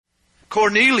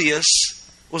Cornelius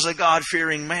was a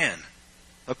God-fearing man,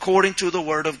 according to the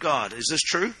Word of God. Is this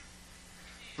true?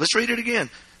 Let's read it again.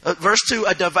 Verse 2,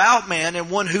 a devout man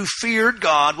and one who feared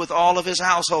God with all of his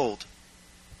household.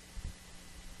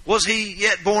 Was he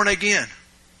yet born again?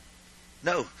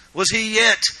 No. Was he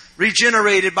yet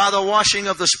regenerated by the washing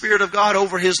of the Spirit of God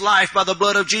over his life by the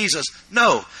blood of Jesus?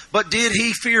 No. But did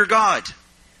he fear God?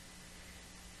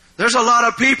 There's a lot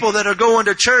of people that are going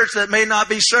to church that may not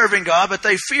be serving God, but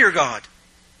they fear God.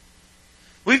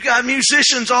 We've got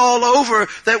musicians all over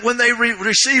that when they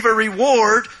receive a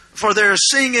reward for their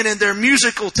singing and their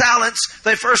musical talents,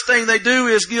 the first thing they do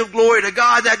is give glory to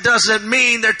God. That doesn't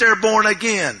mean that they're born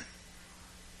again.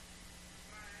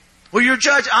 Well, you're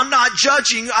judging. I'm not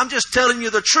judging. I'm just telling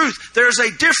you the truth. There's a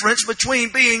difference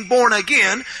between being born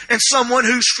again and someone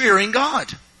who's fearing God.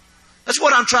 That's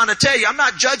what I'm trying to tell you. I'm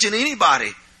not judging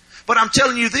anybody. But I'm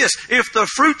telling you this. If the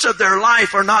fruits of their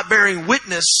life are not bearing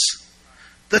witness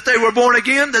that they were born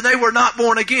again, then they were not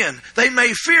born again. They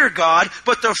may fear God,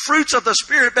 but the fruits of the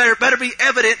Spirit better be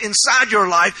evident inside your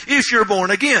life if you're born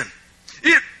again.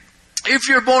 If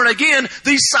you're born again,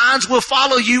 these signs will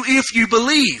follow you if you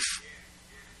believe.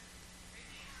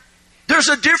 There's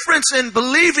a difference in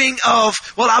believing of,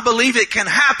 well, I believe it can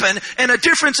happen, and a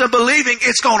difference in believing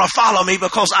it's going to follow me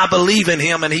because I believe in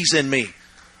Him and He's in me.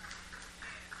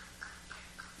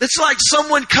 It's like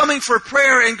someone coming for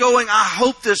prayer and going, I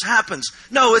hope this happens.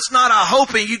 No, it's not a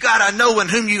hoping. You got to know in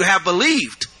whom you have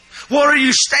believed. What are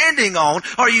you standing on?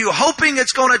 Are you hoping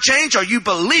it's going to change? Are you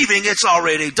believing it's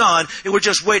already done? And we're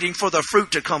just waiting for the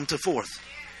fruit to come to forth.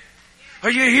 Are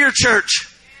you here,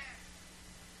 church?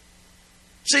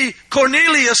 See,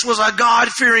 Cornelius was a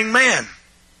God-fearing man.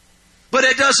 But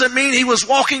it doesn't mean he was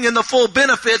walking in the full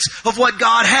benefits of what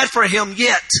God had for him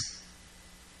yet.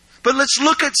 But let's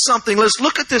look at something. Let's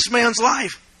look at this man's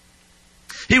life.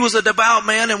 He was a devout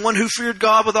man and one who feared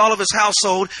God with all of his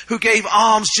household, who gave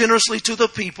alms generously to the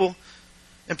people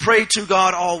and prayed to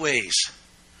God always.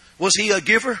 Was he a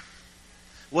giver?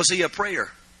 Was he a prayer?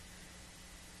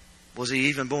 Was he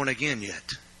even born again yet?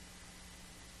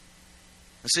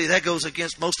 And see, that goes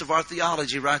against most of our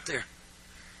theology right there.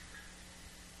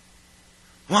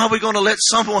 Why are we going to let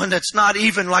someone that's not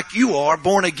even like you are,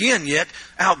 born again yet,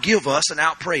 outgive us and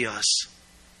outpray us?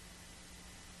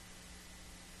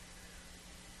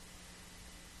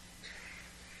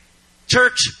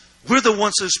 Church, we're the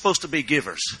ones who are supposed to be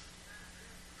givers.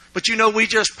 But you know, we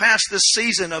just passed this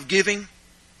season of giving.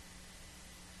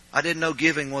 I didn't know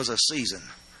giving was a season.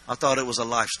 I thought it was a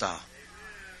lifestyle.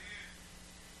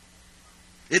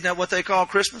 Isn't that what they call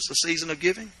Christmas, the season of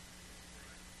giving?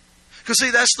 Because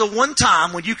see, that's the one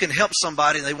time when you can help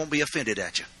somebody and they won't be offended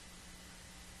at you.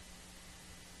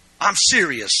 I'm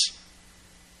serious.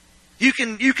 You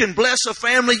can bless a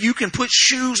family, you can put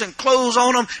shoes and clothes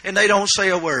on them, and they don't say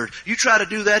a word. You try to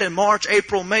do that in March,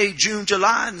 April, May, June,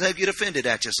 July, and they get offended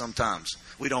at you sometimes.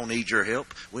 We don't need your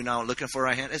help. We're not looking for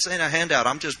a hand. This ain't a handout.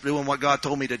 I'm just doing what God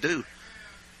told me to do.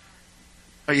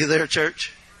 Are you there,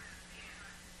 church?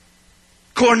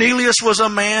 Cornelius was a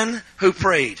man who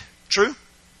prayed. True?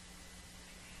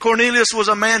 Cornelius was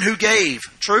a man who gave.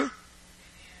 True?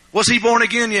 Was he born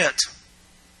again yet?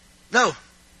 No.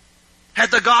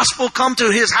 Had the gospel come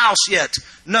to his house yet?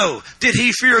 No. Did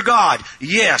he fear God?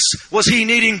 Yes. Was he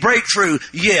needing breakthrough?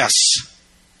 Yes.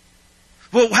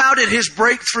 Well, how did his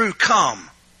breakthrough come?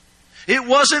 It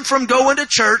wasn't from going to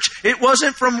church. It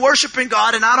wasn't from worshiping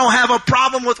God. And I don't have a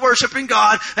problem with worshiping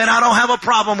God. And I don't have a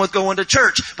problem with going to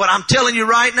church. But I'm telling you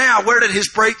right now, where did his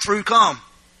breakthrough come?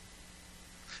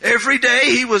 Every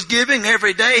day he was giving.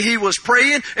 Every day he was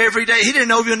praying. Every day he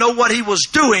didn't even know what he was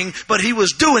doing. But he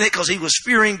was doing it because he was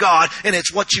fearing God. And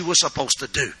it's what you were supposed to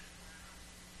do.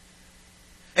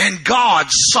 And God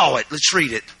saw it. Let's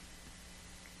read it.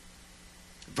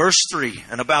 Verse 3.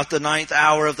 And about the 9th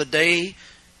hour of the day,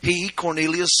 he,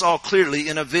 Cornelius, saw clearly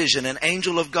in a vision an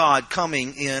angel of God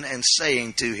coming in and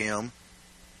saying to him,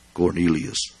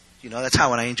 Cornelius. You know, that's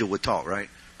how an angel would talk, right?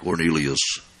 Cornelius.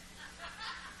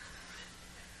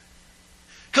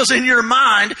 Because in your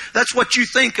mind, that's what you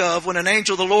think of when an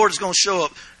angel of the Lord is going to show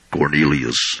up.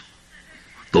 Cornelius,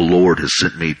 the Lord has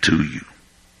sent me to you.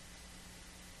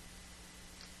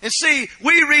 And see,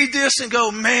 we read this and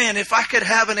go, man, if I could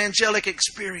have an angelic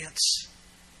experience.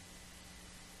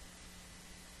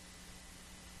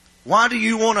 Why do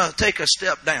you want to take a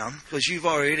step down? Because you've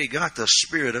already got the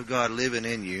Spirit of God living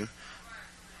in you.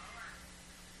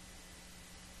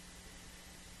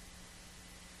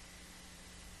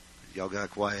 Y'all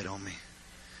got quiet on me.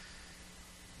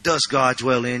 Does God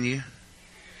dwell in you?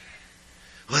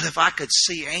 Well, if I could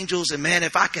see angels and man,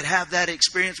 if I could have that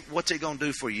experience, what's it going to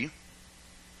do for you?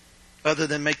 other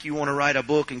than make you want to write a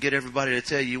book and get everybody to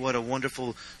tell you what a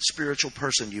wonderful spiritual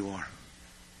person you are.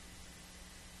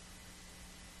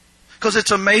 Because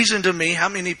it's amazing to me how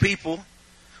many people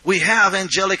we have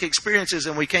angelic experiences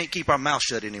and we can't keep our mouth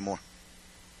shut anymore.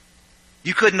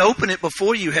 You couldn't open it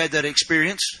before you had that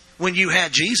experience when you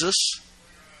had Jesus.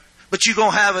 But you're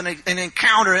going to have an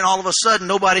encounter and all of a sudden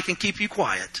nobody can keep you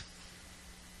quiet.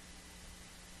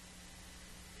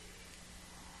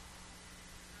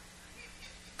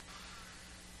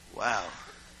 Wow.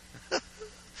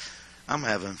 I'm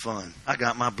having fun. I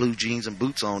got my blue jeans and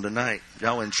boots on tonight.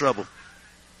 Y'all in trouble.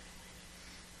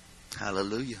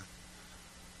 Hallelujah.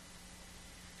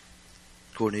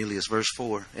 Cornelius, verse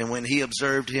 4. And when he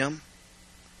observed him,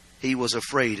 he was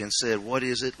afraid and said, "What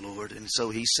is it, Lord?" And so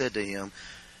he said to him,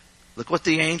 look what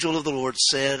the angel of the Lord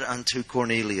said unto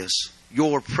Cornelius.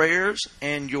 Your prayers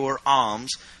and your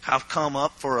alms have come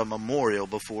up for a memorial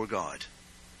before God.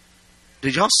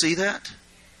 Did y'all see that?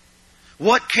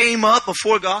 What came up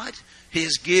before God?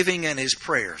 His giving and his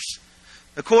prayers.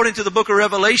 According to the book of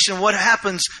Revelation, what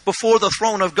happens before the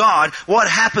throne of God? What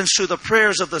happens to the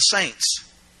prayers of the saints?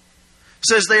 It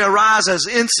says they arise as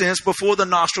incense before the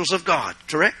nostrils of God.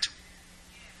 Correct?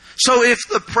 So if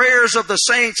the prayers of the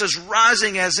saints is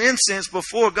rising as incense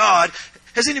before God,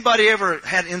 has anybody ever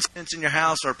had incense in your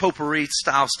house or potpourri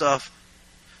style stuff?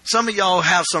 Some of y'all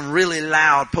have some really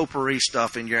loud potpourri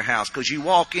stuff in your house because you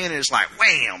walk in and it's like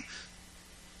wham.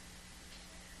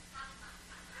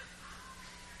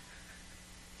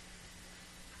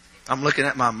 I'm looking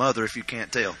at my mother if you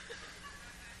can't tell.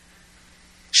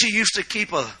 She used to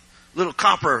keep a little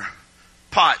copper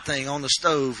pot thing on the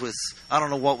stove with, I don't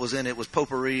know what was in it. It was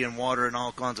potpourri and water and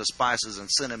all kinds of spices and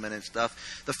cinnamon and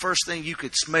stuff. The first thing you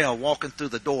could smell walking through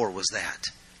the door was that.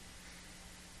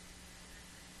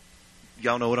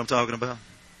 Y'all know what I'm talking about?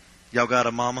 Y'all got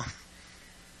a mama?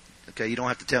 Okay, you don't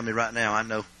have to tell me right now. I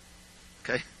know.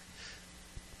 Okay?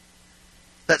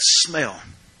 That smell.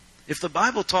 If the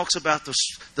Bible talks about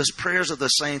the prayers of the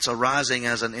saints arising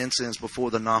as an incense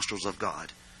before the nostrils of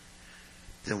God,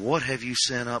 then what have you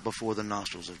sent up before the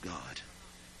nostrils of God?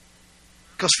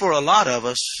 Because for a lot of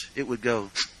us, it would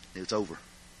go, it's over.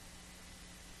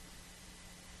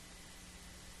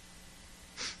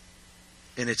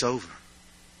 And it's over.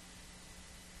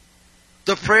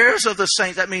 The prayers of the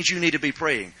saints, that means you need to be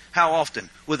praying. How often?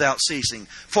 Without ceasing.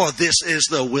 For this is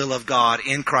the will of God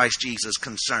in Christ Jesus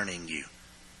concerning you.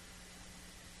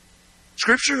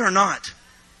 Scripture or not?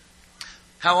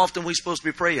 How often are we supposed to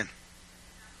be praying?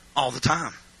 All the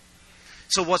time.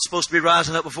 So what's supposed to be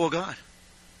rising up before God?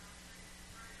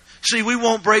 See, we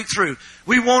want breakthrough.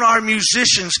 We want our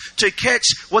musicians to catch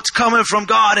what's coming from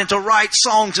God and to write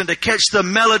songs and to catch the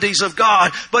melodies of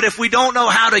God. But if we don't know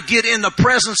how to get in the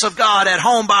presence of God at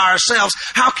home by ourselves,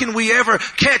 how can we ever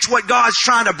catch what God's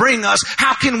trying to bring us?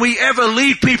 How can we ever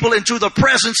lead people into the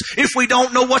presence if we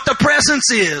don't know what the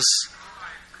presence is?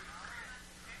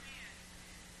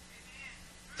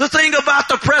 The thing about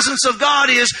the presence of God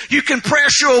is you can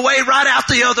press your way right out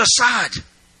the other side.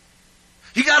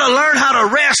 You got to learn how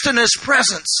to rest in His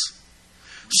presence.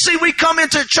 See, we come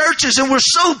into churches and we're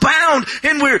so bound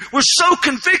and we're so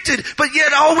convicted, but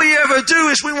yet all we ever do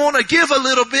is we want to give a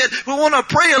little bit, we want to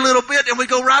pray a little bit, and we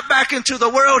go right back into the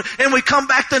world, and we come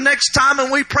back the next time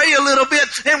and we pray a little bit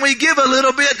and we give a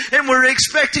little bit, and we're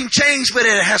expecting change, but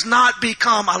it has not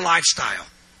become a lifestyle.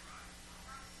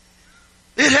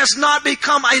 It has not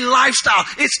become a lifestyle.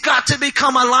 It's got to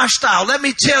become a lifestyle. Let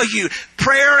me tell you,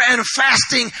 prayer and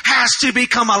fasting has to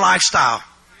become a lifestyle.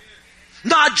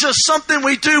 Not just something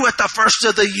we do at the first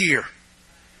of the year.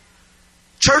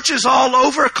 Churches all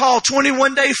over call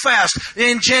 21-day fast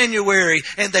in January,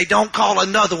 and they don't call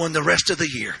another one the rest of the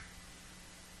year.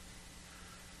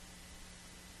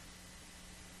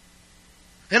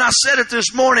 And I said it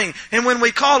this morning, and when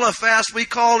we call a fast, we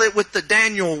call it with the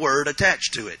Daniel word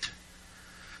attached to it.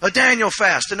 A Daniel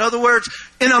fast. In other words,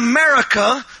 in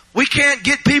America, we can't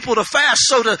get people to fast.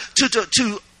 So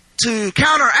to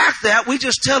counteract that, we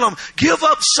just tell them, give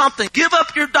up something. Give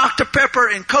up your Dr. Pepper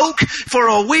and Coke for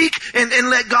a week and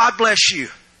let God bless you.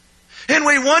 And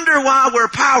we wonder why we're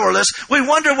powerless. We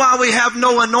wonder why we have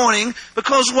no anointing.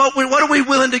 Because what are we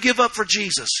willing to give up for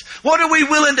Jesus? What are we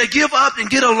willing to give up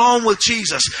and get alone with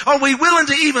Jesus? Are we willing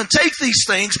to even take these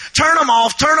things, turn them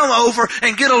off, turn them over,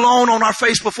 and get alone on our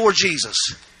face before Jesus?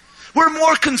 We're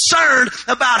more concerned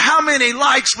about how many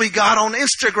likes we got on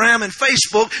Instagram and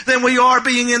Facebook than we are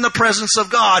being in the presence of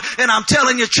God. And I'm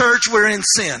telling you, church, we're in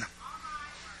sin.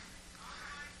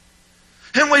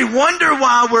 And we wonder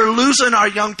why we're losing our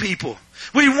young people.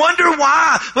 We wonder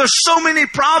why there's so many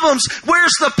problems.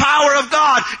 Where's the power of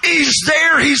God? He's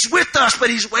there. He's with us, but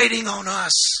He's waiting on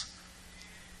us.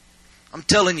 I'm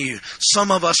telling you,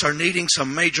 some of us are needing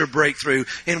some major breakthrough,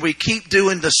 and we keep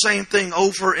doing the same thing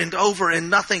over and over and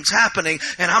nothing's happening.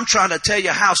 And I'm trying to tell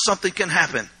you how something can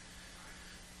happen.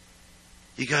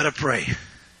 You got to pray.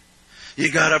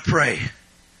 You got to pray.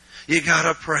 You got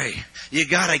to pray. You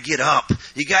got to get up.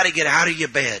 You got to get out of your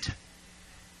bed.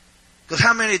 Because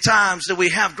how many times do we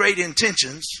have great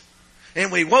intentions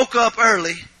and we woke up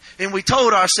early and we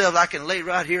told ourselves, I can lay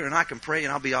right here and I can pray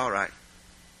and I'll be all right.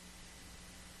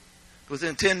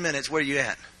 Within 10 minutes, where are you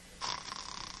at?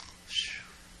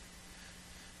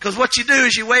 Because what you do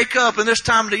is you wake up, and this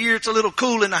time of the year it's a little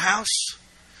cool in the house.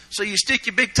 So you stick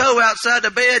your big toe outside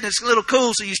the bed and it's a little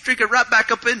cool, so you stick it right back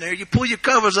up in there. You pull your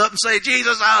covers up and say,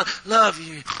 Jesus, I love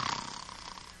you.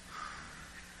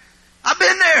 I've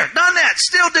been there, done that,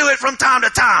 still do it from time to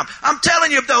time. I'm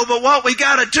telling you though, but what we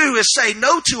got to do is say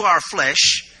no to our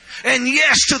flesh and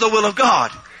yes to the will of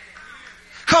God.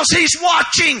 Because He's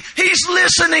watching. He's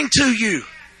listening to you.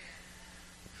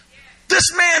 This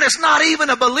man is not even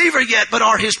a believer yet, but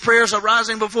are his prayers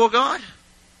arising before God?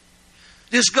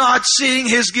 Is God seeing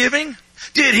his giving?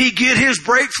 Did he get his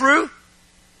breakthrough?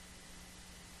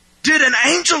 Did an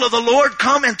angel of the Lord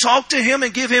come and talk to him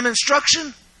and give him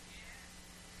instruction?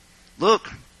 Look,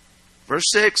 verse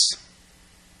 6.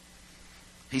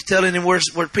 He's telling him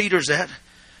where Peter's at.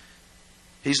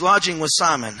 He's lodging with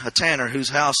Simon, a tanner whose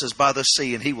house is by the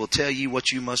sea, and he will tell you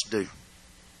what you must do.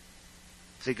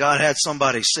 See, God had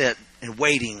somebody set and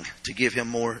waiting to give him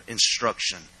more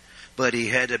instruction. But he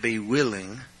had to be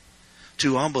willing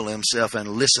to humble himself and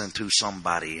listen to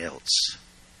somebody else.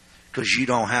 Because you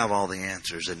don't have all the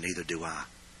answers, and neither do I.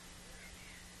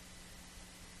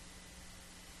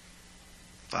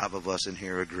 5 of us in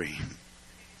here agree.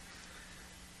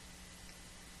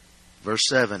 Verse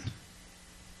 7.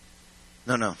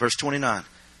 No, verse 29.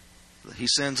 He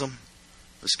sends them.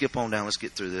 Let's skip on down. Let's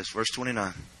get through this. Verse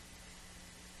 29.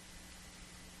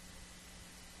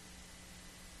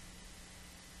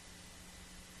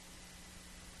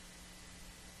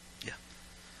 Yeah.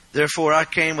 Therefore I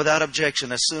came without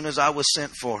objection as soon as I was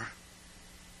sent for.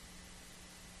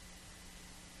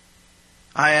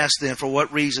 I asked them, for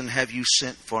what reason have you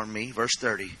sent for me? Verse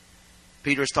 30.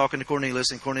 Peter is talking to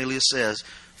Cornelius, and Cornelius says,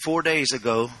 4 days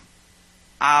ago,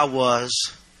 I was.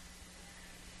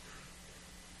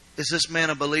 Is this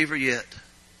man a believer yet?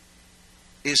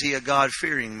 Is he a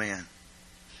God-fearing man?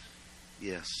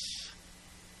 Yes.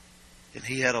 And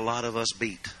he had a lot of us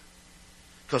beat.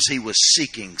 Because he was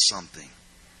seeking something.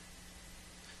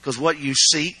 Because what you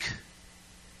seek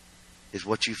is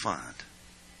what you find.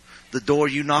 The door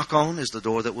you knock on is the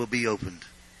door that will be opened.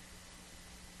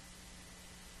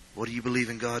 What do you believe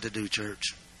in God to do,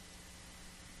 church?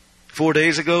 4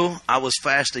 days ago, I was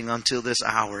fasting until this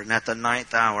hour, and at the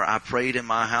 9th hour I prayed in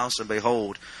my house, and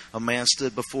behold, a man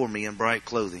stood before me in bright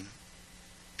clothing,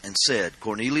 and said,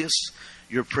 Cornelius,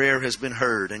 your prayer has been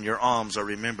heard, and your alms are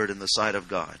remembered in the sight of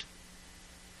God.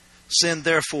 Send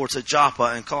therefore to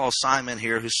Joppa, and call Simon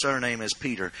here, whose surname is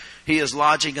Peter. He is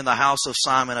lodging in the house of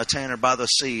Simon, a tanner by the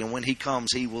sea, and when he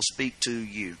comes, he will speak to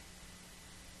you.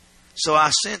 So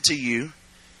I sent to you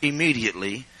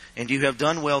immediately, and you have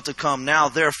done well to come. Now,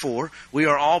 therefore, we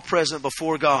are all present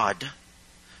before God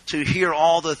to hear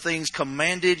all the things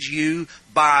commanded you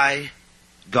by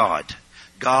God.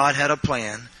 God had a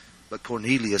plan, but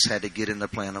Cornelius had to get in the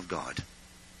plan of God.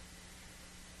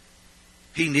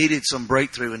 He needed some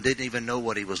breakthrough and didn't even know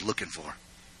what he was looking for.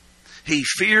 He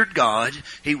feared God.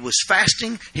 He was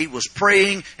fasting. He was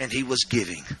praying, and he was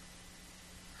giving.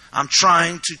 I'm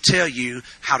trying to tell you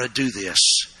how to do this.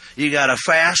 You got to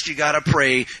fast, you got to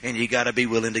pray, and you got to be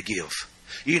willing to give.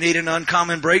 You need an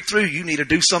uncommon breakthrough, you need to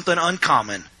do something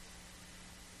uncommon.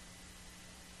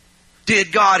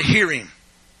 Did God hear him?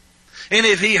 And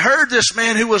if he heard this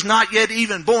man who was not yet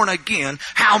even born again,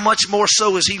 how much more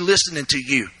so is he listening to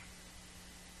you?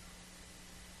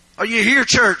 Are you here,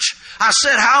 church? I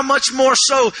said, how much more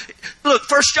so? Look,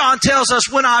 1 John tells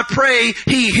us when I pray,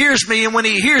 he hears me, and when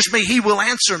he hears me, he will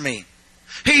answer me.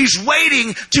 He's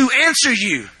waiting to answer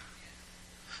you.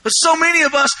 But so many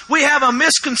of us, we have a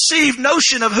misconceived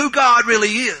notion of who God really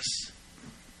is.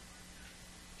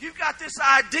 You've got this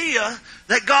idea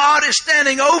that God is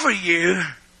standing over you,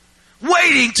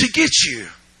 waiting to get you.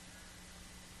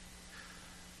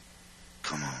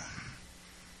 Come on.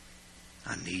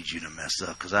 I need you to mess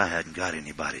up because I hadn't got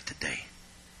anybody today.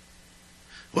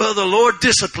 Well, the Lord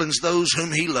disciplines those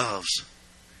whom He loves.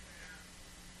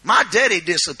 My daddy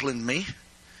disciplined me.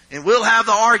 And we'll have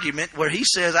the argument where he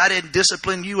says, I didn't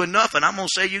discipline you enough, and I'm going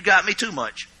to say you got me too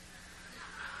much.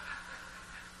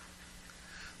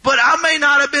 But I may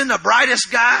not have been the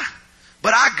brightest guy,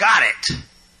 but I got it.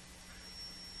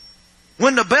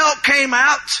 When the belt came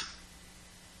out,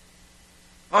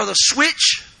 or the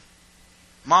switch,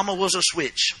 Mama was a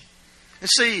switch. And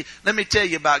see, let me tell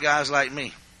you about guys like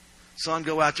me. Son,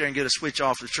 go out there and get a switch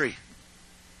off the tree.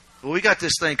 Well, we got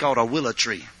this thing called a willow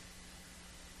tree.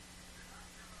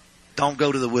 Don't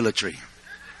go to the willow tree.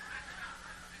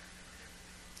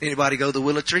 Anybody go to the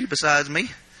willow tree besides me?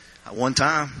 One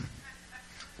time.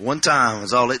 One time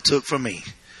was all it took for me.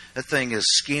 That thing is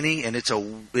skinny and it'll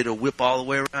whip all the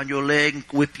way around your leg and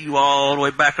whip you all the way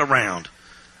back around.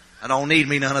 I don't need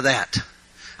me none of that.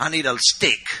 I need a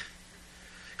stick.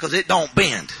 Because it don't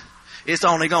bend. It's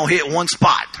only going to hit one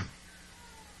spot.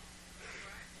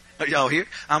 Are y'all here?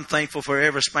 I'm thankful for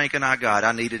every spanking I got.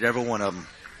 I needed every one of them.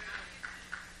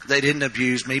 They didn't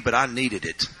abuse me, but I needed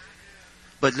it.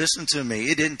 But listen to me.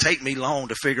 It didn't take me long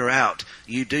to figure out,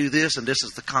 you do this and this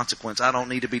is the consequence. I don't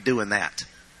need to be doing that.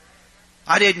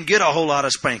 I didn't get a whole lot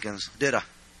of spankings, did I?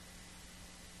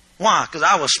 Why? Because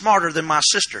I was smarter than my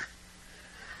sister.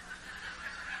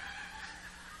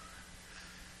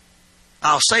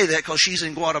 I'll say that because she's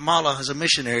in Guatemala as a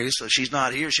missionary, so she's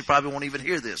not here. She probably won't even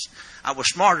hear this. I was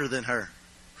smarter than her.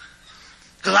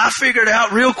 Because I figured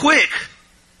out real quick.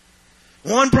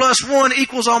 1 + 1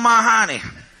 equals on my hiney.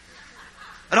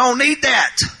 I don't need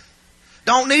that.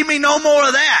 Don't need me no more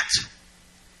of that.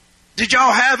 Did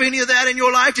y'all have any of that in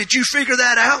your life? Did you figure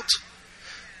that out?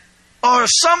 Or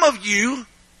some of you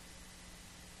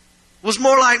was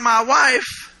more like my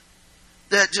wife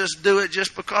that just do it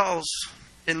just because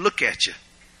and look at you.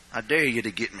 I dare you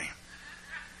to get me.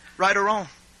 Right or wrong?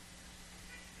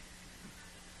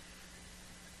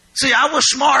 See, I was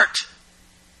smart.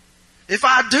 If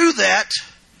I do that,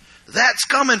 that's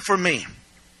coming for me.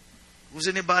 Was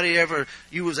anybody ever,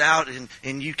 you was out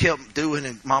and you kept doing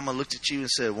and Mama looked at you and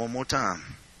said, one more time.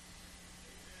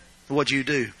 What'd you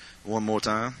do? One more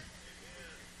time.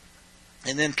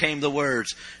 And then came the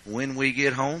words, when we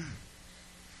get home,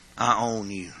 I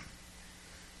own you.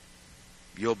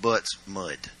 Your butt's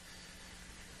mud.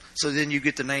 So then you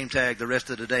get the name tag the rest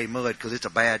of the day, mud, because it's a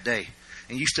bad day.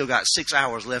 And you still got 6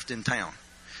 hours left in town.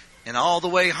 And all the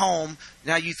way home,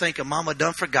 now you thinking, Mama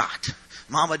done forgot.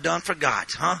 Mama done forgot,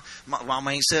 huh?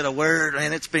 Mama ain't said a word,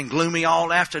 and it's been gloomy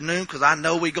all afternoon because I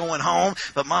know we going home.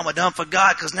 But Mama done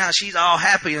forgot because now she's all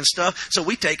happy and stuff. So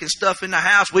we taking stuff in the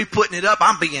house. We putting it up.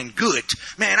 I'm being good.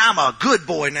 Man, I'm a good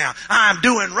boy now. I'm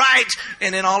doing right.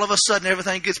 And then all of a sudden,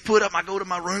 everything gets put up. I go to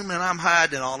my room, and I'm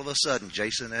hiding. And all of a sudden,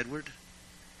 Jason Edward.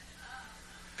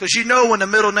 Because you know when the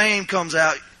middle name comes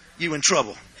out, you in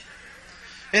trouble.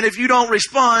 And if you don't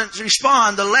respond,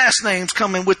 the last name's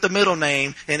coming with the middle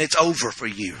name, and it's over for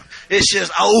you. It's just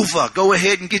over. Go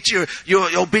ahead and get your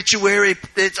obituary.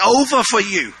 It's over for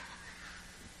you.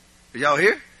 Are y'all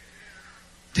here?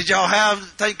 Did y'all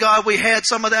thank God we had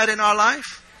some of that in our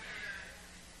life?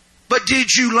 But did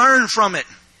you learn from it?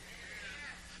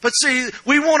 But see,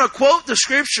 we want to quote the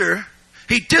scripture.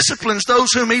 He disciplines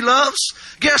those whom He loves.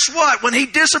 Guess what? When He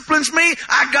disciplines me,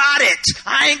 I got it.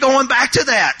 I ain't going back to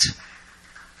that.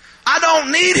 I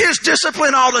don't need His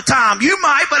discipline all the time. You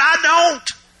might, but I don't.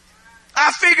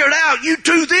 I figured out, you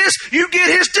do this, you get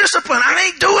His discipline. I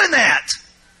ain't doing that.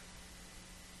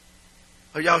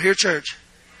 Are y'all here, church?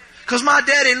 Because my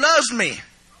daddy loves me.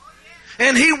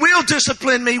 And He will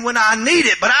discipline me when I need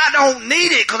it, but I don't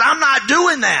need it because I'm not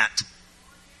doing that.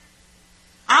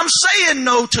 I'm saying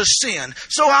no to sin,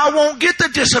 so I won't get the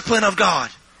discipline of God.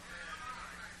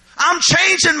 I'm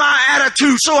changing my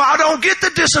attitude so I don't get the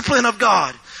discipline of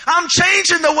God. I'm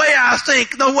changing the way I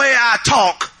think, the way I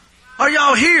talk. Are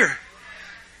y'all here?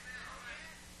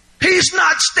 He's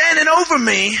not standing over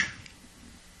me.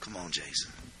 Come on,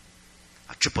 Jason.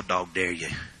 I triple dog dare you.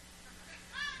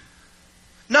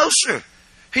 No, sir.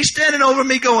 He's standing over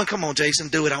me going, come on, Jason,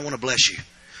 do it. I want to bless you.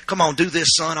 Come on, do this,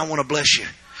 son. I want to bless you.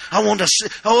 I want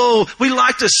to, we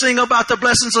like to sing about the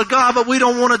blessings of God, but we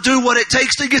don't want to do what it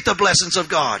takes to get the blessings of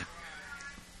God.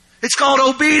 It's called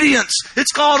obedience.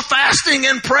 It's called fasting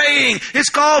and praying. It's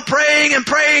called praying and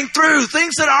praying through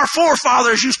things that our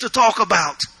forefathers used to talk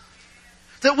about.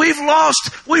 That we've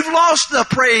lost the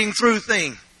praying through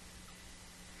thing.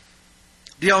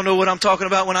 Do y'all know what I'm talking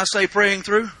about when I say praying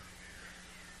through?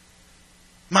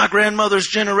 My grandmother's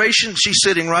generation, she's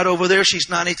sitting right over there. She's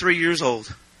 93 years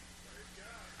old.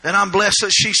 And I'm blessed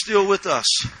that she's still with us.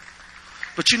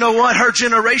 But you know what? Her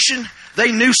generation,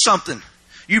 they knew something.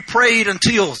 You prayed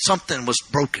until something was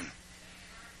broken.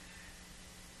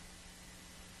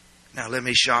 Now let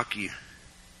me shock you.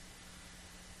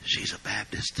 She's a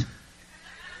Baptist.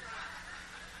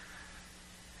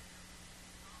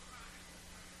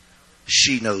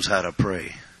 She knows how to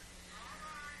pray.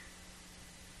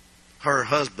 Her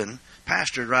husband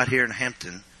pastored right here in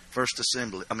Hampton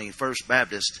First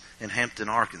Baptist in Hampton,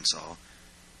 Arkansas,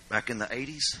 back in the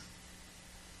 80s.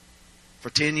 For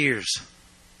 10 years.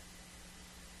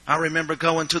 I remember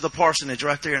going to the parsonage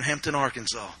right there in Hampton,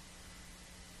 Arkansas.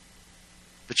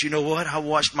 But you know what? I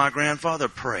watched my grandfather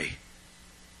pray.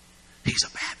 He's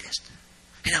a Baptist.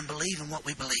 He doesn't believe in what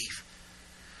we believe.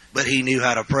 But he knew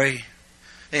how to pray.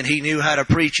 And he knew how to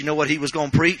preach. You know what he was going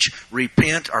to preach?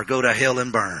 Repent or go to hell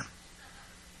and burn.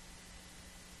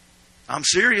 I'm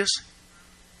serious.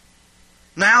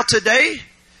 Now today,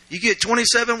 you get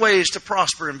 27 ways to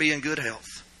prosper and be in good health.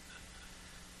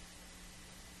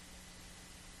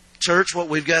 Church, what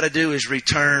we've got to do is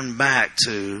return back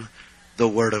to the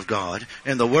Word of God.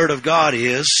 And the Word of God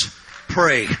is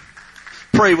pray.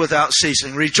 Pray without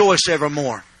ceasing. Rejoice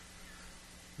evermore.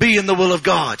 Be in the will of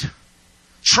God.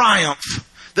 Triumph.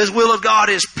 The will of God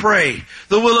is pray.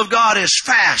 The will of God is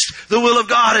fast. The will of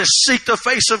God is seek the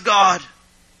face of God.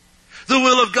 The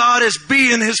will of God is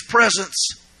be in His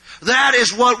presence. That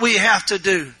is what we have to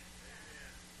do.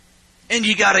 And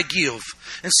you got to give.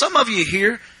 And some of you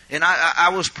here, and I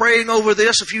was praying over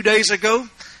this a few days ago,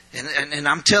 and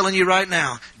I'm telling you right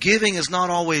now, giving is not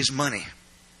always money.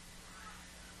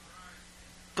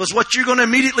 Because what you're going to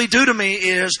immediately do to me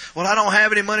is, well, I don't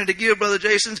have any money to give, Brother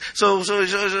Jason, so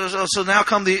now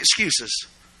come the excuses.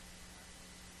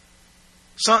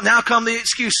 So now come the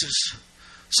excuses.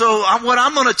 So what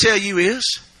I'm going to tell you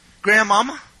is,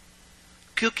 Grandmama,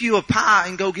 cook you a pie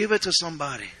and go give it to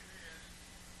somebody.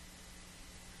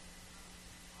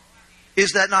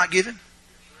 Is that not giving?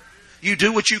 You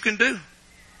do what you can do.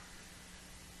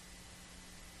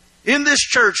 In this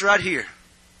church right here,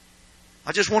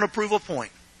 I just want to prove a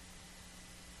point.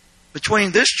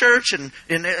 Between this church and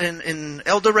in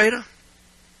El Dorado,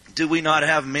 do we not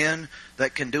have men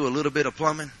that can do a little bit of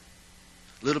plumbing,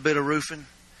 a little bit of roofing,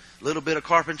 a little bit of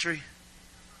carpentry?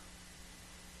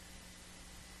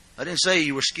 I didn't say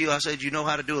you were skilled. I said you know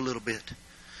how to do a little bit.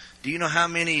 Do you know how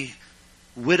many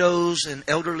widows and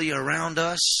elderly around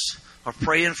us are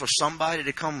praying for somebody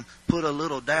to come put a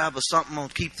little dab of something on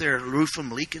keep their roof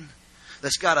from leaking?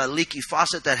 That's got a leaky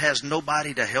faucet that has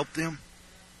nobody to help them.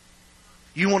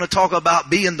 You want to talk about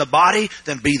being the body?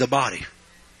 Then be the body.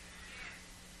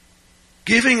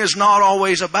 Giving is not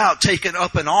always about taking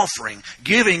up an offering.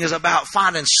 Giving is about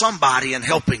finding somebody and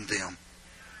helping them.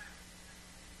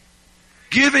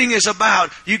 Giving is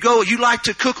about, you like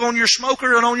to cook on your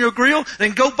smoker and on your grill,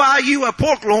 then go buy you a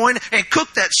pork loin and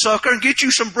cook that sucker and get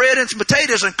you some bread and some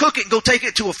potatoes and cook it and go take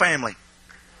it to a family.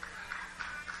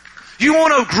 You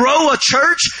want to grow a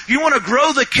church? You want to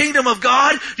grow the kingdom of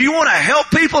God? You want to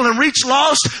help people and reach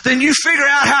lost? Then you figure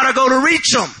out how to go to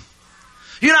reach them.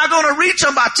 You're not going to reach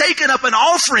them by taking up an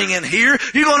offering in here.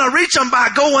 You're going to reach them by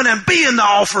going and being the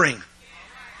offering.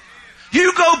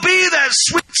 You go be that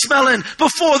sweet smelling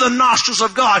before the nostrils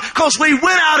of God. Because we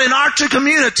went out in our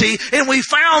community and we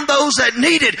found those that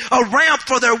needed a ramp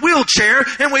for their wheelchair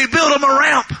and we built them a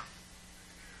ramp.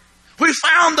 We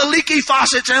found the leaky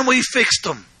faucets and we fixed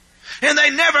them. And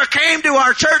they never came to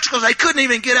our church because they couldn't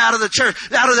even get out of the church,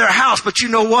 out of their house. But you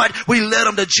know what? We led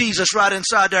them to Jesus right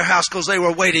inside their house because they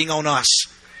were waiting on us.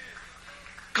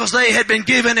 Because they had been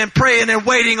giving and praying and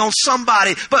waiting on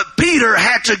somebody. But Peter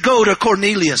had to go to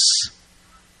Cornelius.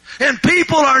 And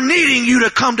people are needing you to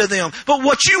come to them. But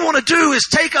what you want to do is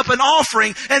take up an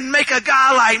offering and make a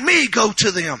guy like me go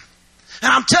to them.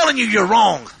 And I'm telling you, you're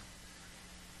wrong.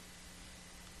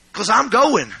 Because I'm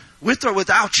going with or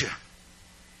without you.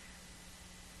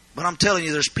 But I'm telling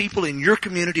you, there's people in your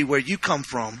community where you come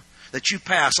from that you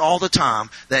pass all the time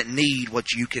that need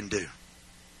what you can do.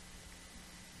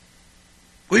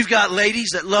 We've got ladies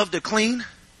that love to clean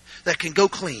that can go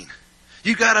clean.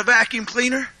 You got a vacuum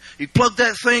cleaner, you plug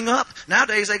that thing up.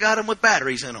 Nowadays they got them with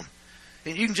batteries in them.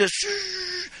 And you can just...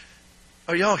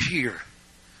 Are y'all here?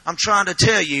 I'm trying to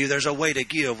tell you there's a way to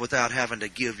give without having to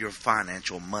give your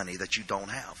financial money that you don't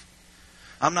have.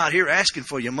 I'm not here asking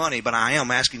for your money, but I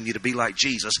am asking you to be like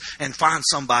Jesus and find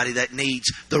somebody that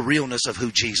needs the realness of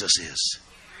who Jesus is.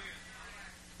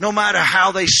 No matter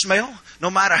how they smell,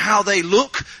 no matter how they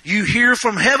look, you hear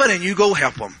from heaven and you go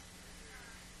help them.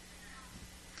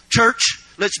 Church,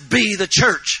 let's be the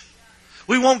church.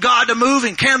 We want God to move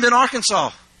in Camden,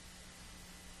 Arkansas.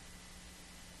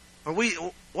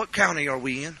 What county are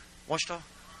we in?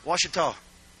 Ouachita.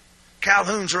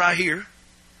 Calhoun's right here.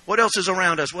 What else is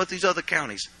around us? What are these other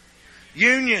counties?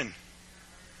 Union.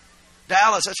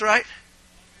 Dallas, that's right.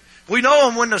 We know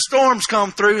them when the storms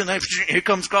come through and here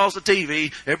comes across the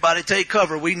TV. Everybody take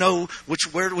cover. We know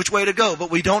which way to go,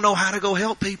 but we don't know how to go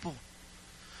help people.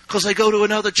 Because they go to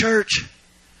another church.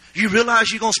 You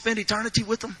realize you're going to spend eternity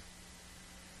with them?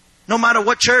 No matter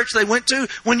what church they went to,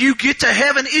 when you get to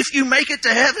heaven, if you make it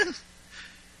to heaven,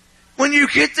 when you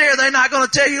get there, they're not going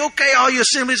to tell you, okay, all you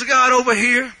Assemblies of God over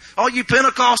here, all you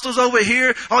Pentecostals over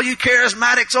here, all you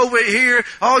Charismatics over here,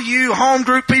 all you home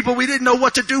group people, we didn't know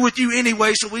what to do with you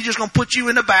anyway, so we're just going to put you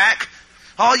in the back.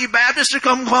 All you Baptists are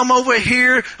come over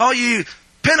here, all you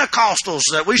Pentecostals,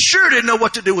 we sure didn't know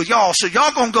what to do with y'all, so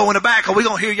y'all going to go in the back or we're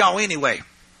going to hear y'all anyway.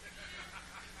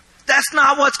 That's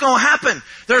not what's going to happen.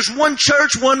 There's one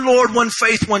church, one Lord, one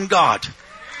faith, one God.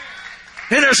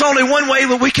 And there's only one way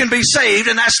that we can be saved,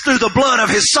 and that's through the blood of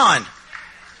His Son.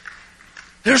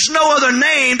 There's no other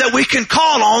name that we can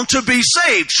call on to be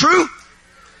saved. True?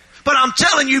 But I'm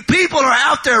telling you, people are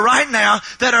out there right now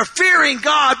that are fearing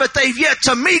God, but they've yet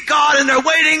to meet God, and they're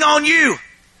waiting on you.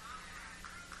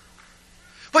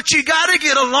 But you got to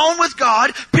get alone with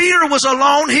God. Peter was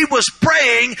alone. He was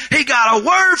praying. He got a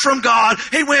word from God.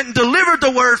 He went and delivered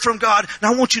the word from God.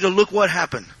 Now I want you to look what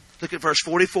happened. Look at verse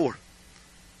 44.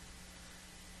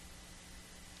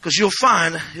 Because you'll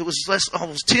find it was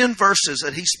almost 10 verses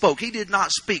that he spoke. He did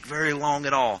not speak very long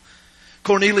at all.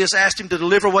 Cornelius asked him to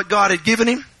deliver what God had given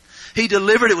him. He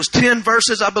delivered. It was 10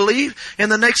 verses, I believe. And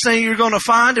the next thing you're going to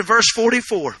find in verse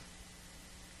 44.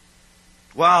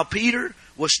 While Peter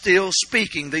was still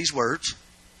speaking these words,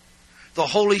 the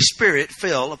Holy Spirit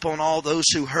fell upon all those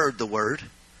who heard the word.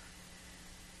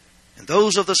 And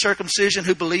those of the circumcision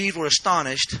who believed were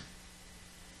astonished,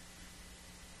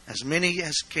 as many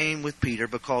as came with Peter,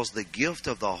 because the gift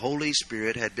of the Holy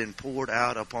Spirit had been poured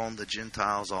out upon the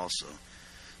Gentiles also.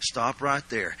 Stop right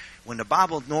there. When the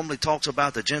Bible normally talks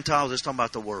about the Gentiles, it's talking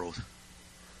about the world.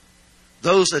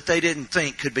 Those that they didn't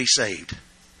think could be saved.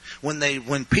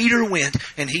 When Peter went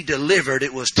and he delivered,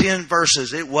 it was 10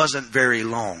 verses. It wasn't very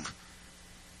long.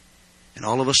 And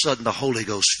all of a sudden the Holy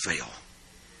Ghost fell.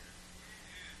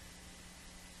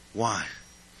 Why?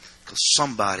 Because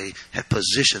somebody had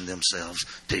positioned themselves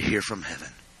to hear from heaven.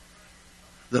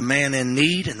 The man in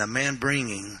need and the man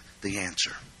bringing the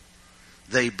answer.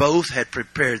 They both had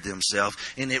prepared themselves.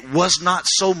 And it was not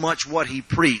so much what he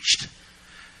preached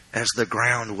as the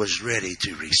ground was ready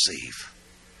to receive.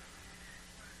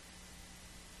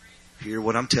 Hear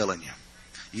what I'm telling you.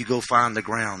 You go find the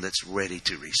ground that's ready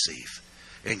to receive.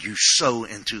 And you sow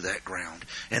into that ground.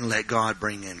 And let God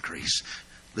bring increase.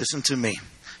 Listen to me.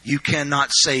 You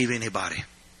cannot save anybody.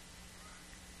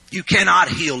 You cannot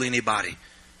heal anybody.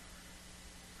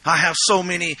 I have so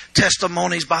many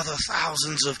testimonies by the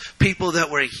thousands of people that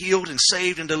were healed and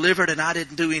saved and delivered, and I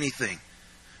didn't do anything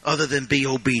other than be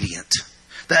obedient.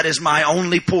 That is my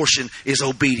only portion, is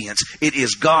obedience. It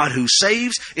is God who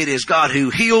saves. It is God who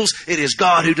heals. It is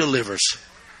God who delivers.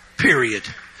 Period.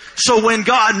 So when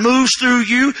God moves through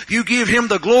you, you give Him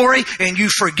the glory and you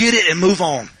forget it and move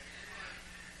on.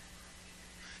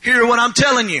 Hear what I'm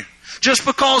telling you. Just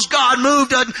because God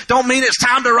moved don't mean it's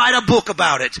time to write a book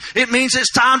about it. It means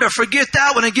it's time to forget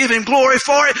that one and give Him glory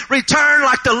for it. Return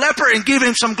like the leper and give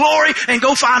Him some glory and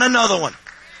go find another one.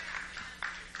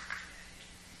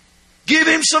 Give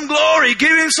Him some glory.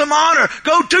 Give Him some honor.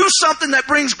 Go do something that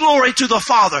brings glory to the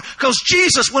Father. Because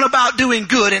Jesus went about doing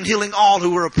good and healing all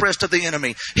who were oppressed of the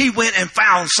enemy. He went and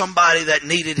found somebody that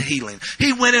needed healing.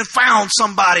 He went and found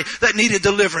somebody that needed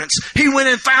deliverance. He went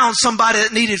and found somebody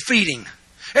that needed feeding.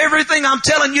 Everything I'm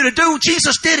telling you to do,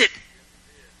 Jesus did it.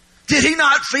 Did He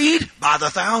not feed? By the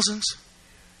thousands.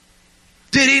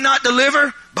 Did He not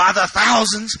deliver? By the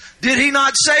thousands. Did He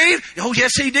not save? Oh,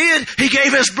 yes, He did. He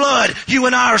gave His blood. You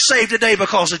and I are saved today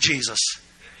because of Jesus.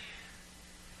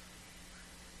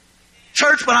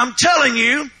 Church, but I'm telling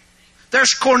you,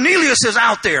 there's Corneliuses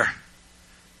out there.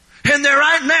 And they're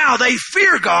right now, they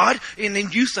fear God, and then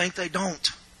you think they don't.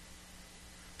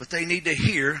 But they need to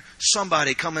hear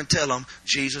somebody come and tell them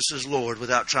Jesus is Lord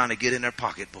without trying to get in their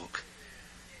pocketbook.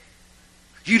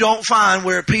 You don't find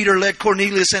where Peter led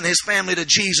Cornelius and his family to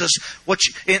Jesus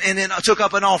and then took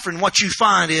up an offering. What you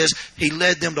find is he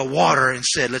led them to water and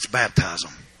said, let's baptize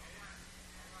them.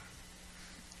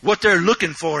 What they're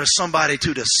looking for is somebody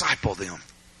to disciple them.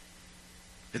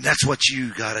 And that's what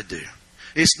you got to do.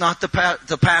 It's not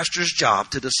the pastor's job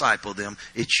to disciple them.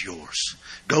 It's yours.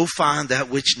 Go find that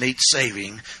which needs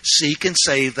saving. Seek and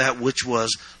save that which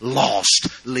was lost.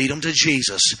 Lead them to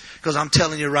Jesus. Because I'm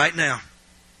telling you right now,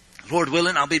 Lord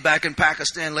willing, I'll be back in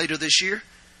Pakistan later this year.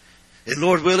 And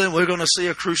Lord willing, we're going to see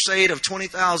a crusade of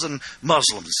 20,000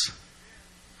 Muslims.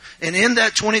 And in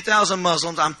that 20,000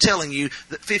 Muslims, I'm telling you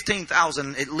that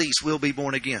 15,000 at least will be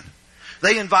born again.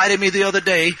 They invited me the other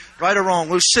day, right or wrong.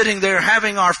 We were sitting there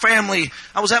having our family.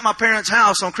 I was at my parents'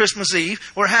 house on Christmas Eve.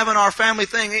 We're having our family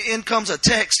thing. In comes a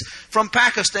text from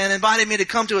Pakistan inviting me to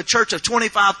come to a church of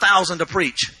 25,000 to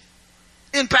preach.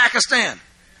 In Pakistan.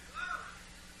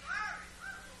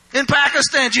 in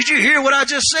Pakistan. Did you hear what I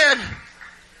just said?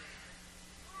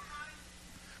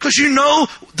 Because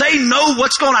they know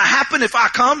what's going to happen if I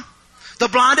come. The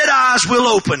blinded eyes will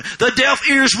open. The deaf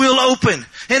ears will open.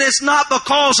 And it's not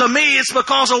because of me. It's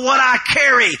because of what I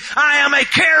carry. I am a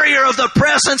carrier of the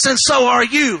presence, and so are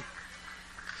you.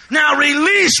 Now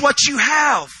release what you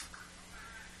have.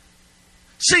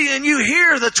 See, and you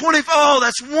hear the 20, oh,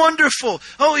 that's wonderful.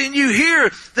 Oh, and you hear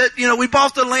that, we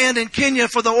bought the land in Kenya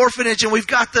for the orphanage, and we've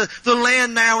got the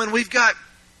land now, and we've got,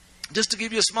 just to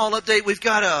give you a small update, we've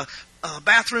got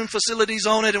bathroom facilities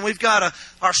on it, and we've got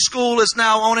our school is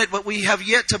now on it, but we have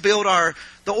yet to build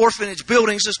the orphanage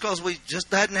buildings just because we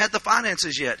just hadn't had the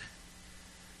finances yet.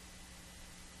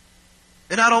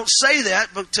 And I don't say that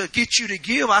but to get you to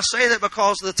give. I say that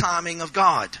because of the timing of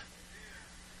God.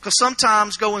 Because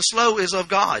sometimes going slow is of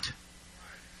God.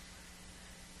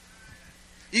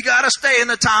 You got to stay in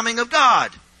the timing of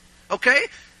God. Okay?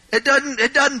 It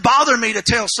doesn't bother me to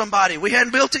tell somebody we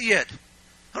hadn't built it yet.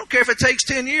 I don't care if it takes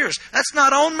 10 years. That's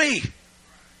not on me.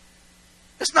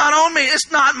 It's not on me.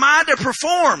 It's not mine to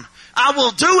perform. I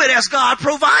will do it as God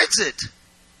provides it.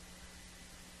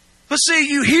 But see,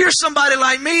 you hear somebody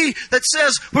like me that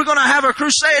says we're going to have a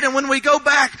crusade, and when we go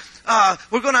back,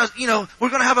 we're going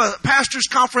to have a pastors'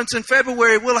 conference in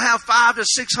February. We'll have 500 to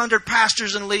 600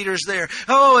 pastors and leaders there.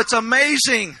 Oh, it's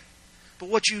amazing. But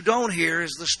what you don't hear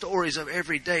is the stories of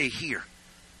every day here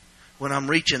when I'm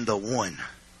reaching the one.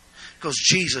 Because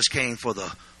Jesus came for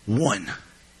the one.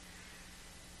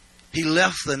 He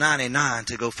left the 99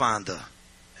 to go find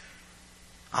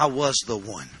I was the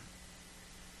one.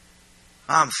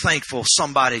 I'm thankful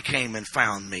somebody came and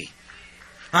found me.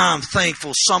 I'm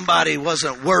thankful somebody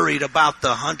wasn't worried about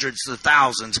the hundreds of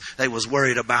thousands. They was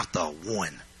worried about the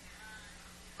one.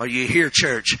 Are you here,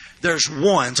 church? There's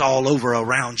ones all over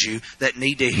around you that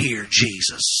need to hear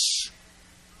Jesus.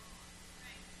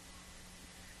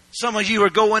 Some of you are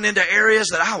going into areas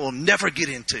that I will never get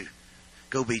into.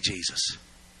 Go be Jesus.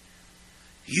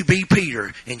 You be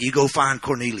Peter and you go find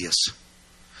Cornelius.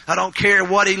 I don't care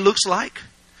what he looks like,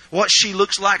 what she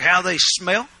looks like, how they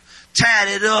smell.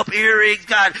 Tatted up, earrings,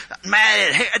 got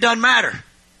mad. It doesn't matter.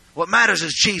 What matters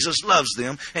is Jesus loves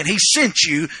them, and He sent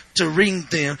you to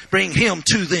bring Him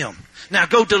to them. Now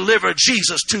go deliver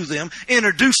Jesus to them,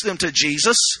 introduce them to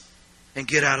Jesus, and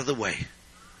get out of the way.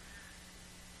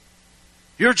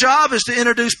 Your job is to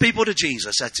introduce people to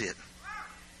Jesus. That's it.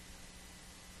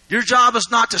 Your job is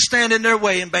not to stand in their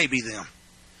way and baby them.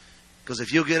 Because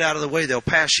if you'll get out of the way, they'll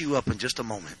pass you up in just a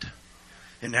moment.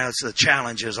 And now the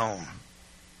challenge is on.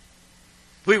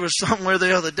 We were somewhere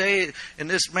the other day, and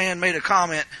this man made a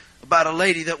comment about a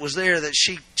lady that was there that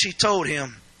she told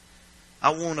him, I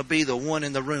want to be the one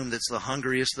in the room that's the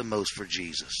hungriest the most for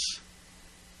Jesus.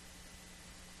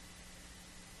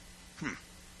 I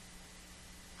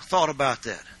thought about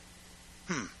that.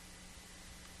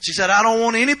 She said, I don't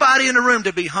want anybody in the room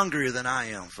to be hungrier than I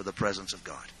am for the presence of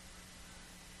God.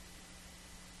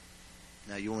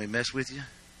 Now, you want me to mess with you?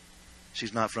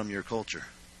 She's not from your culture.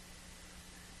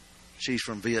 She's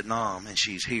from Vietnam, and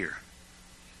she's here.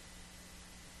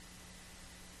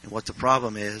 And what the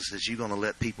problem is you're going to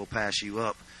let people pass you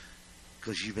up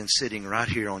because you've been sitting right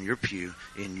here on your pew,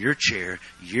 in your chair,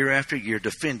 year after year,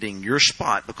 defending your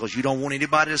spot because you don't want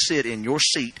anybody to sit in your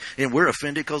seat. And we're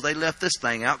offended because they left this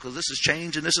thing out because this has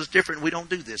changed and this is different. We don't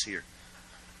do this here.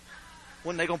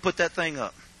 When are they going to put that thing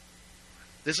up?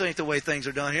 This ain't the way things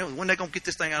are done here. When are they going to get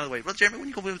this thing out of the way? Brother Jeremy, when are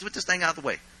you going to put this thing out of the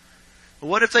way?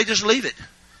 Well, what if they just leave it?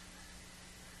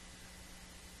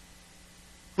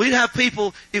 We'd have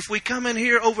people, if we come in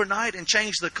here overnight and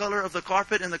change the color of the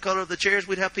carpet and the color of the chairs,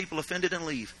 we'd have people offended and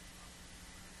leave.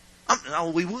 No,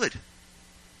 we would.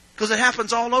 Because it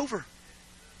happens all over.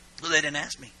 Well, they didn't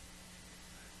ask me.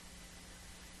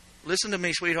 Listen to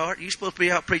me, sweetheart. You're supposed to be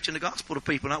out preaching the gospel to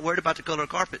people, not worried about the color of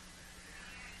carpet.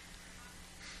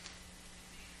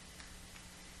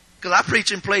 Because I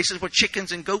preach in places with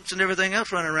chickens and goats and everything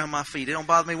else running around my feet. It don't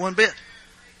bother me one bit.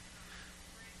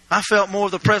 I felt more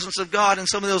of the presence of God in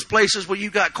some of those places where you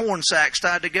got corn sacks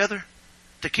tied together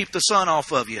to keep the sun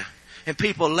off of you. And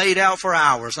people laid out for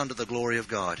hours under the glory of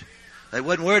God. They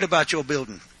wasn't worried about your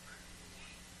building.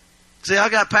 See, I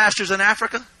got pastors in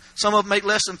Africa. Some of them make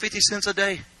less than 50 cents a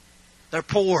day. They're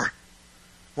poor.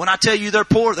 When I tell you they're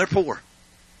poor, they're poor.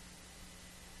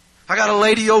 I got a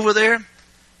lady over there.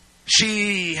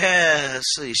 She had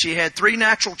 3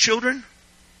 natural children.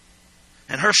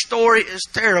 And her story is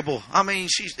terrible. I mean,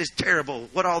 it's terrible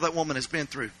what all that woman has been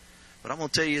through. But I'm going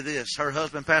to tell you this. Her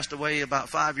husband passed away about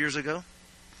 5 years ago.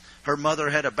 Her mother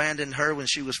had abandoned her when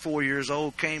she was 4 years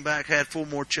old. Came back, had 4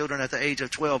 more children. At the age of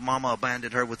 12, Mama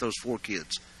abandoned her with those 4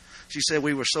 kids. She said,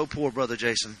 we were so poor, Brother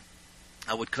Jason.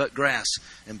 I would cut grass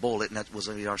and boil it, and that was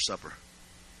our supper.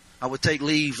 I would take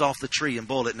leaves off the tree and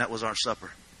boil it, and that was our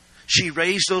supper. She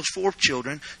raised those 4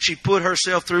 children. She put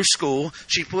herself through school.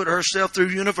 She put herself through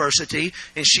university.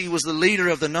 And she was the leader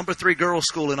of the number 3 girls'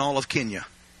 school in all of Kenya.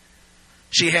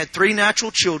 She had 3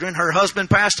 natural children. Her husband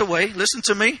passed away. Listen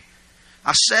to me.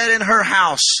 I sat in her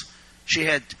house. She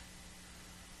had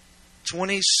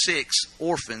 26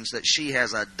 orphans that she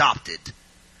has adopted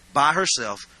by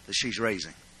herself that she's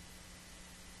raising.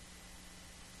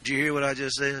 Did you hear what I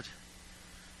just said?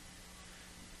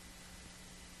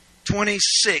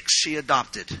 26 she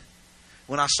adopted.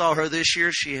 When I saw her this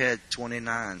year, she had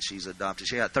 29 she's adopted.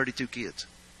 She had 32 kids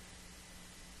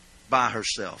by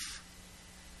herself.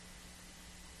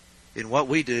 And what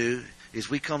we do is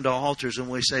we come to altars and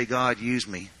we say, God, use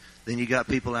me. Then you got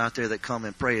people out there that come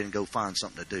and pray and go find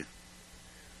something to do.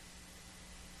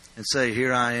 And say,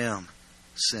 here I am,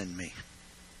 send me.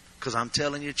 Because I'm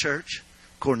telling you, church,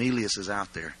 Cornelius is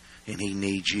out there and he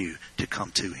needs you to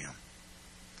come to him.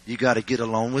 You got to get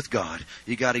alone with God.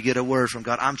 You got to get a word from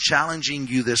God. I'm challenging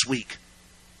you this week.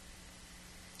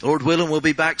 Lord willing, we'll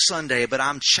be back Sunday, but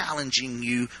I'm challenging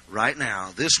you right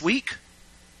now. This week,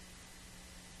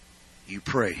 you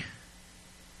pray.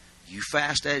 You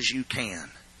fast as you can.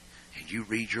 And you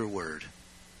read your word.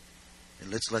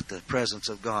 And let's let the presence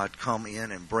of God come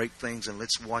in and break things. And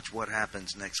let's watch what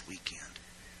happens next weekend.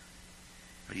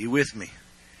 Are you with me?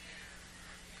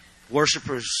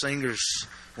 Worshipers, singers,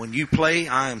 when you play,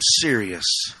 I am serious.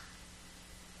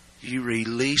 You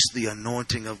release the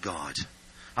anointing of God.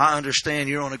 I understand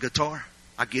you're on a guitar.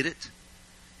 I get it.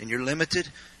 And you're limited.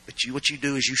 But what you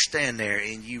do is you stand there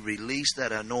and you release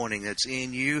that anointing that's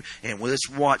in you. And let's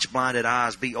watch blinded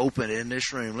eyes be opened in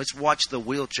this room. Let's watch the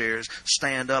wheelchairs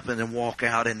stand up and then walk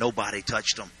out and nobody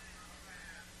touched them.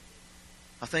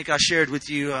 I think I shared with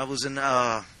you, I was in...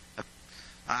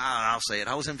 I'll say it.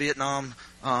 I was in Vietnam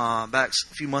back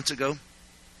a few months ago.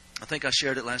 I think I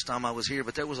shared it last time I was here.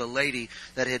 But there was a lady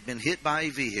that had been hit by a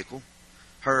vehicle.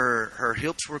 Her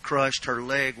hips were crushed. Her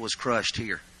leg was crushed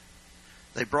here.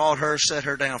 They brought her, set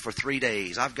her down for 3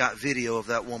 days. I've got video of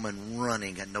that woman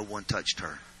running and no one touched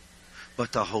her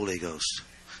but the Holy Ghost.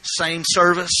 Same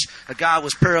service. A guy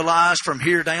was paralyzed from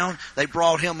here down. They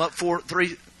brought him up 4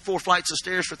 flights of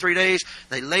stairs for 3 days.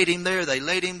 They laid him there. They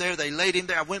laid him there. They laid him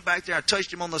there. I went back there. I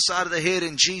touched him on the side of the head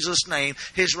in Jesus' name.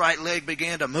 His right leg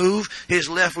began to move. His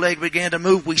left leg began to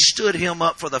move. We stood him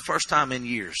up for the first time in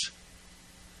years.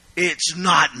 It's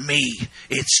not me.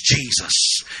 It's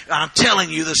Jesus. I'm telling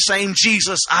you, the same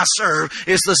Jesus I serve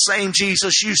is the same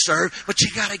Jesus you serve. But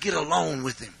you got to get alone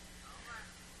with him.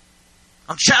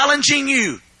 I'm challenging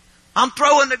you. I'm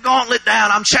throwing the gauntlet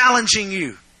down. I'm challenging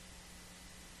you.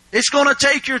 It's going to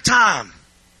take your time.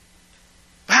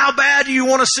 How bad do you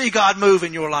want to see God move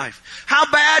in your life?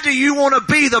 How bad do you want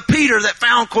to be the Peter that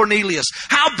found Cornelius?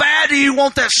 How bad do you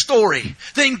want that story?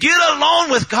 Then get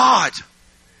alone with God.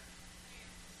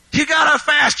 You got to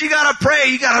fast. You got to pray.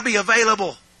 You got to be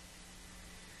available.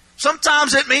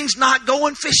 Sometimes it means not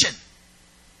going fishing.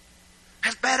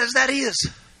 As bad as that is.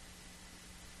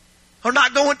 Or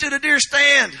not going to the deer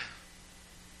stand.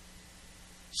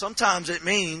 Sometimes it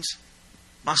means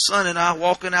my son and I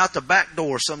walking out the back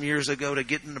door some years ago to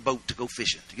get in the boat to go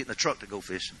fishing, to get in the truck to go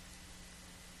fishing.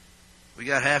 We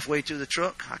got halfway to the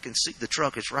truck. I can see the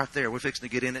truck. It's right there. We're fixing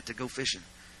to get in it to go fishing.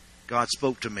 God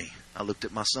spoke to me. I looked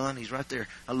at my son. He's right there.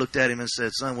 I looked at him and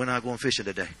said, son, we're not going fishing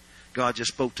today. God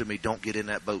just spoke to me. Don't get in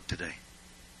that boat today.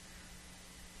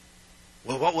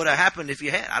 Well, what would have happened if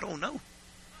you had? I don't know.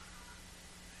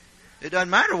 It doesn't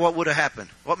matter what would have happened.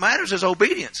 What matters is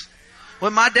obedience.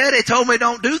 When my daddy told me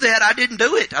don't do that, I didn't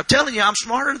do it. I'm telling you, I'm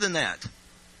smarter than that.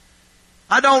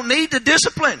 I don't need the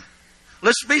discipline.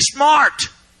 Let's be smart.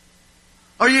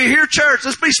 Are you here, church?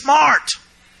 Let's be smart.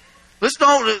 Let's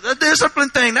don't, the discipline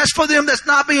thing, that's for them that's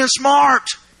not being smart.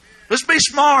 Let's be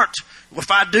smart.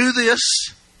 If I do this,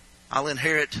 I'll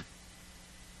inherit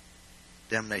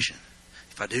damnation.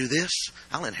 If I do this,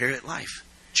 I'll inherit life.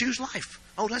 Choose life.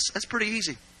 Oh, that's pretty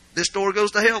easy. This door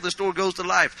goes to hell, this door goes to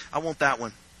life. I want that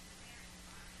one.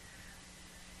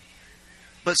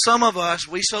 But some of us,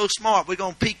 we so smart, we're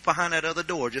going to peek behind that other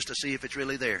door just to see if it's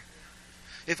really there.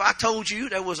 If I told you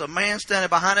there was a man standing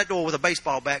behind that door with a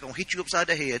baseball bat going to hit you upside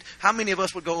the head, how many of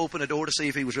us would go open the door to see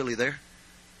if he was really there?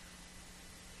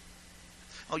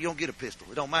 Oh, you don't get a pistol.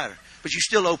 It don't matter. But you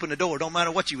still open the door. It don't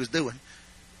matter what you was doing.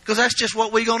 Because that's just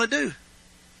what we're going to do.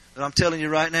 And I'm telling you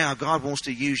right now, God wants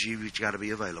to use you, but you got to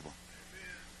be available.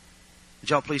 Would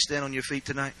y'all please stand on your feet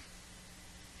tonight?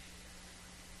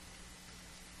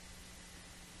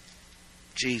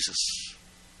 Jesus.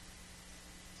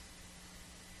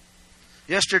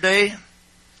 Yesterday,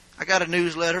 I got a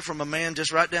newsletter from a man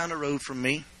just right down the road from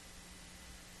me.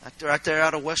 Right there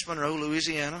out of West Monroe,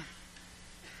 Louisiana.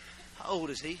 How old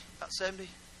is he? About 70?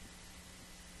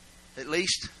 At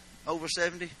least? Over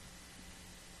 70?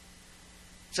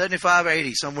 75 or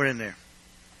 80, somewhere in there.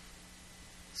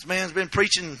 This man's been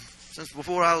preaching since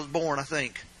before I was born, I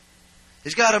think.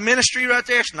 He's got a ministry right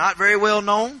there. It's not very well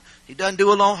known. He doesn't do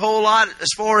a whole lot as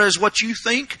far as what you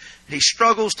think. He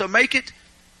struggles to make it.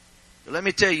 But let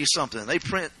me tell you something. They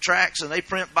print tracts and they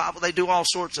print Bible. They do all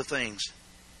sorts of things.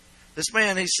 This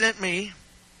man, he sent me,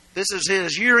 this is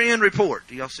his year-end report.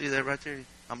 Do y'all see that right there?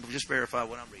 I'm just verify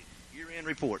what I'm reading. Year-end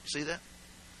report. See that?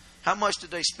 How much did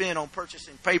they spend on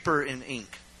purchasing paper and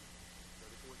ink?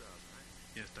 $34,000,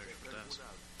 right?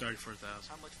 Yeah, $34,000.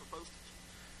 How much for postage?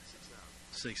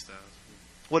 $6,000.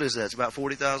 What is that? It's about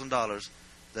 $40,000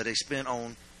 that they spent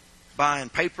on buying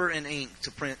paper and ink to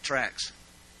print tracts.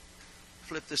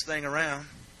 Flip this thing around,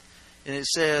 and it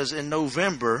says in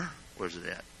November, where's it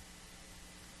at?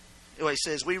 Anyway, it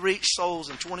says we reached souls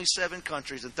in 27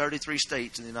 countries and 33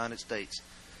 states in the United States.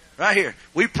 Right here.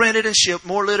 We printed and shipped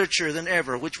more literature than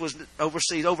ever, which was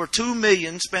overseas. Over 2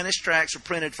 million Spanish tracts were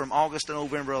printed from August to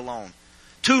November alone.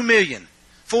 2 million.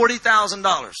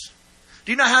 $40,000.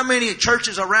 Do you know how many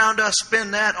churches around us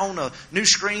spend that on a new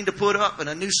screen to put up and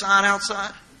a new sign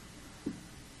outside?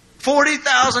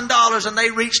 $40,000, and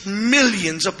they reached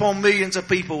millions upon millions of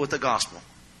people with the gospel.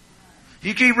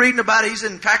 You keep reading about it. He's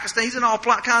in Pakistan. He's in all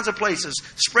kinds of places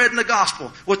spreading the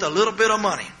gospel with a little bit of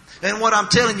money. And what I'm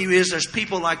telling you is there's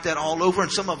people like that all over,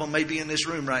 and some of them may be in this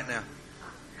room right now.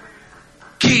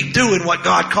 Keep doing what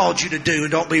God called you to do, and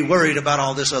don't be worried about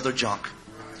all this other junk.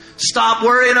 Stop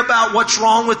worrying about what's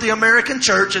wrong with the American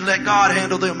church and let God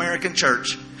handle the American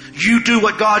church. You do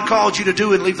what God called you to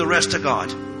do and leave the rest to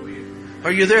God.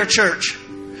 Are you there, church?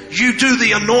 You do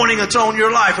the anointing that's on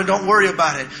your life and don't worry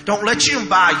about it. Don't let you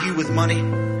buy you with money.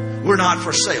 We're not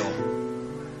for sale.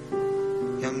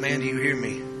 Young man, do you hear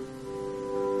me?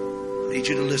 I need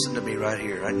you to listen to me right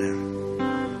here, right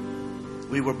now.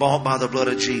 We were bought by the blood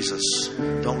of Jesus.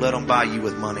 Don't let them buy you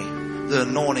with money. The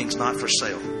anointing's not for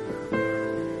sale.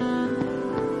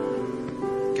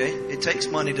 Okay? It takes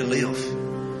money to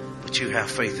live, but you have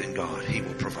faith in God. He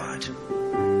will provide.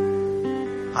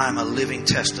 I'm a living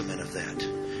testament of that.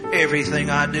 Everything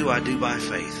I do by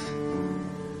faith.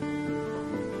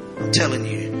 I'm telling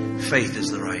you, faith is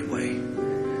the right way.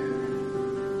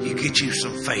 You get you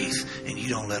some faith and you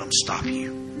don't let them stop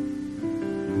you.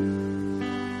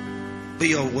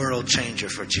 Be a world changer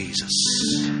for Jesus.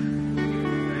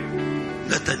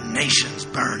 Let the nations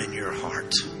burn in your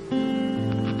heart.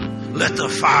 Let the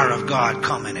fire of God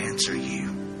come and answer you.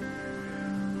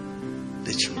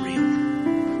 That's real.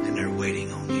 And they're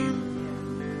waiting on you.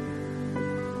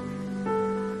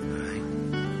 Right?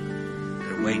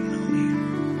 They're waiting on you.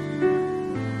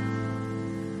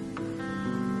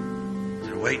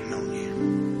 They're waiting on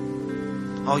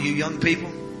you. All you young people,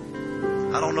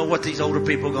 I don't know what these older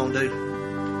people are going to do.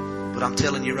 But I'm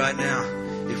telling you right now,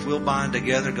 if we'll bind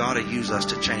together, God will use us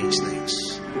to change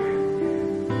things.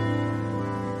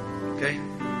 Okay?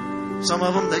 Some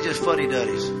of them, they just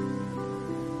fuddy-duddies.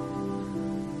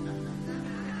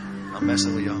 I'm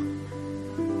messing with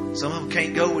y'all. Some of them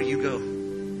can't go where you go.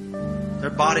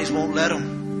 Their bodies won't let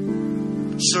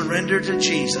them. Surrender to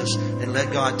Jesus and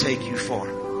let God take you far.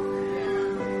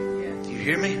 Do you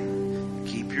hear me?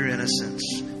 Keep your innocence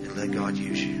and let God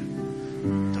use you.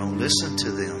 Don't listen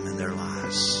to them and their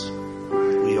lies.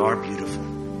 We are beautiful.